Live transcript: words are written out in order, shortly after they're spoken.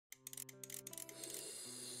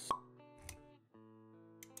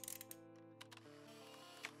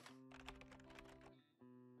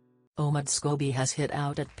Omid Scobie has hit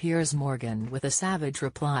out at Piers Morgan with a savage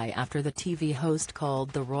reply after the TV host called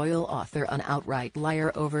the royal author an outright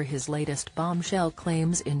liar over his latest bombshell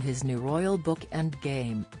claims in his new royal book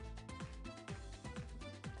Endgame.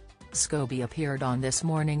 Scobie appeared on This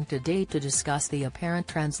Morning Today to discuss the apparent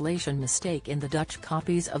translation mistake in the Dutch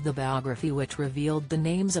copies of the biography, which revealed the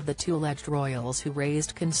names of the two alleged royals who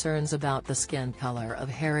raised concerns about the skin color of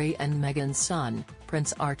Harry and Meghan's son,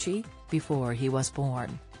 Prince Archie, before he was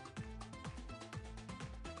born.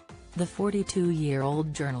 The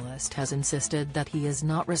 42-year-old journalist has insisted that he is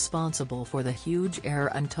not responsible for the huge error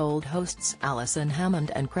and told hosts Alison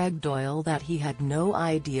Hammond and Craig Doyle that he had no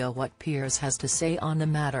idea what Piers has to say on the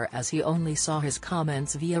matter, as he only saw his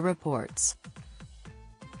comments via reports.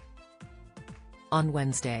 On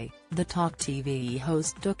Wednesday, the talk TV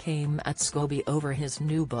host took aim at Scobie over his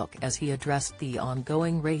new book as he addressed the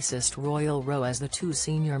ongoing racist royal row as the two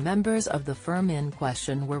senior members of the firm in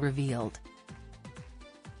question were revealed.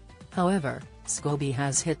 However, Scobie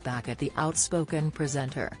has hit back at the outspoken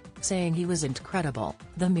presenter, saying he wasn't credible,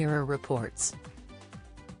 the Mirror reports.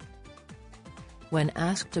 When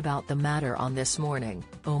asked about the matter on This Morning,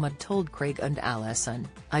 Omid told Craig and Alison,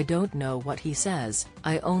 "I don't know what he says,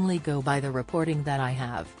 I only go by the reporting that I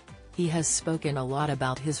have. He has spoken a lot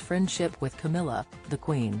about his friendship with Camilla, the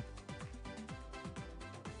Queen.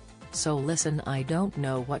 So listen, I don't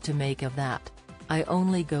know what to make of that. I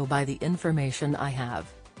only go by the information I have.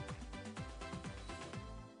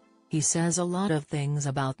 He says a lot of things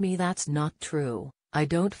about me that's not true. I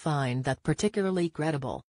don't find that particularly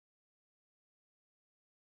credible."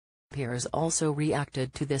 Piers also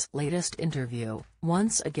reacted to this latest interview,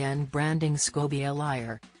 once again branding Scobie a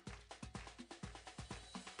liar.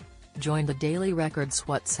 Join the Daily Record's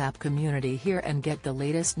WhatsApp community here and get the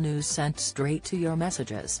latest news sent straight to your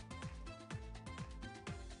messages.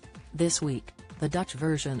 This week, the Dutch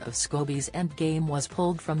version of Scobie's Endgame was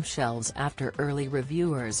pulled from shelves after early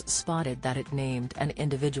reviewers spotted that it named an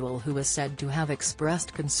individual who was said to have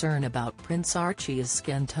expressed concern about Prince Archie's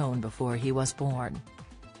skin tone before he was born.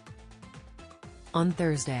 On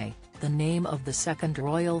Thursday, the name of the second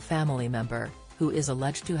royal family member, who is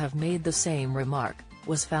alleged to have made the same remark,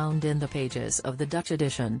 was found in the pages of the Dutch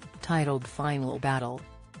edition, titled Final Battle.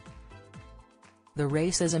 The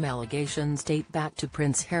racism allegations date back to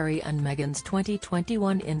Prince Harry and Meghan's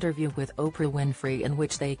 2021 interview with Oprah Winfrey, in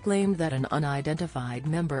which they claimed that an unidentified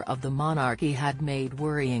member of the monarchy had made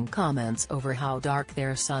worrying comments over how dark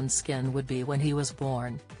their son's skin would be when he was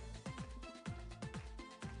born.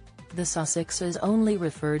 The Sussexes only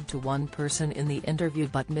referred to one person in the interview,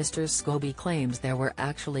 but Mr. Scobie claims there were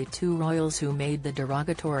actually two royals who made the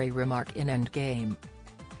derogatory remark in Endgame.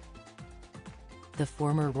 The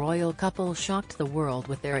former royal couple shocked the world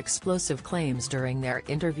with their explosive claims during their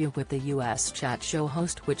interview with the US chat show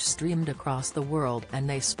host, which streamed across the world, and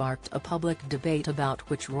they sparked a public debate about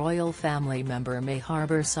which royal family member may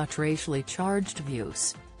harbor such racially charged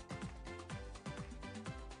views.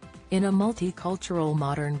 In a multicultural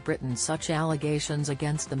modern Britain, such allegations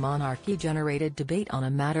against the monarchy generated debate on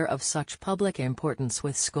a matter of such public importance,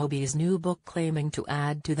 with Scobie's new book claiming to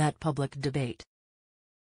add to that public debate.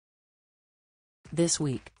 This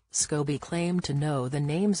week, Scobie claimed to know the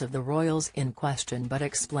names of the royals in question but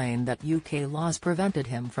explained that UK laws prevented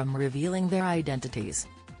him from revealing their identities.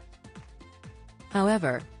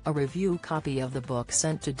 However, a review copy of the book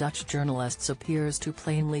sent to Dutch journalists appears to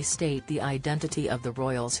plainly state the identity of the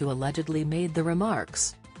royals who allegedly made the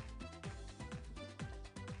remarks.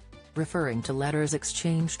 Referring to letters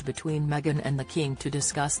exchanged between Meghan and the King to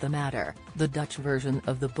discuss the matter, the Dutch version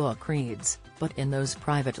of the book reads, "But in those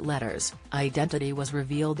private letters, identity was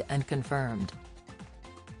revealed and confirmed."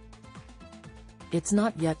 It's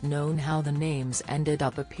not yet known how the names ended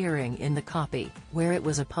up appearing in the copy, where it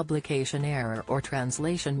was a publication error or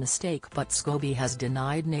translation mistake, but Scobie has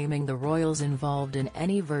denied naming the royals involved in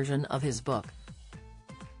any version of his book.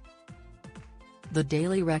 The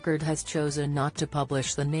Daily Record has chosen not to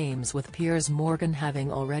publish the names, with Piers Morgan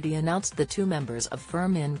having already announced the two members of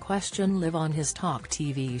firm in question live on his talk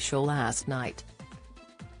TV show last night.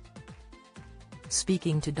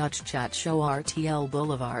 Speaking to Dutch chat show RTL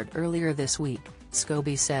Boulevard earlier this week,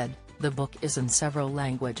 Scobie said, "The book is in several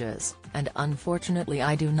languages, and unfortunately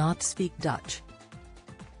I do not speak Dutch.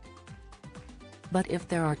 But if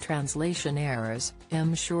there are translation errors,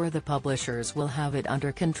 I'm sure the publishers will have it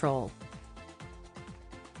under control.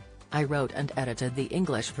 I wrote and edited the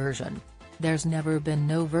English version. There's never been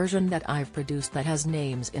no version that I've produced that has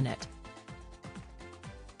names in it."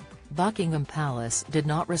 Buckingham Palace did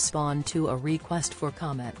not respond to a request for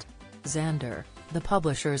comment. Xander, the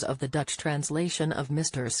publishers of the Dutch translation of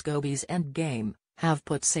Mr. Scobie's Endgame, have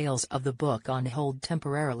put sales of the book on hold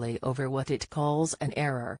temporarily over what it calls an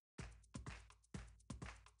error.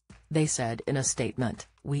 They said in a statement,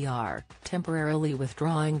 "We are temporarily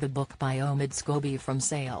withdrawing the book by Omid Scobie from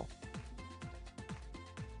sale.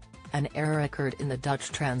 An error occurred in the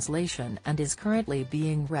Dutch translation and is currently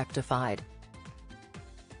being rectified."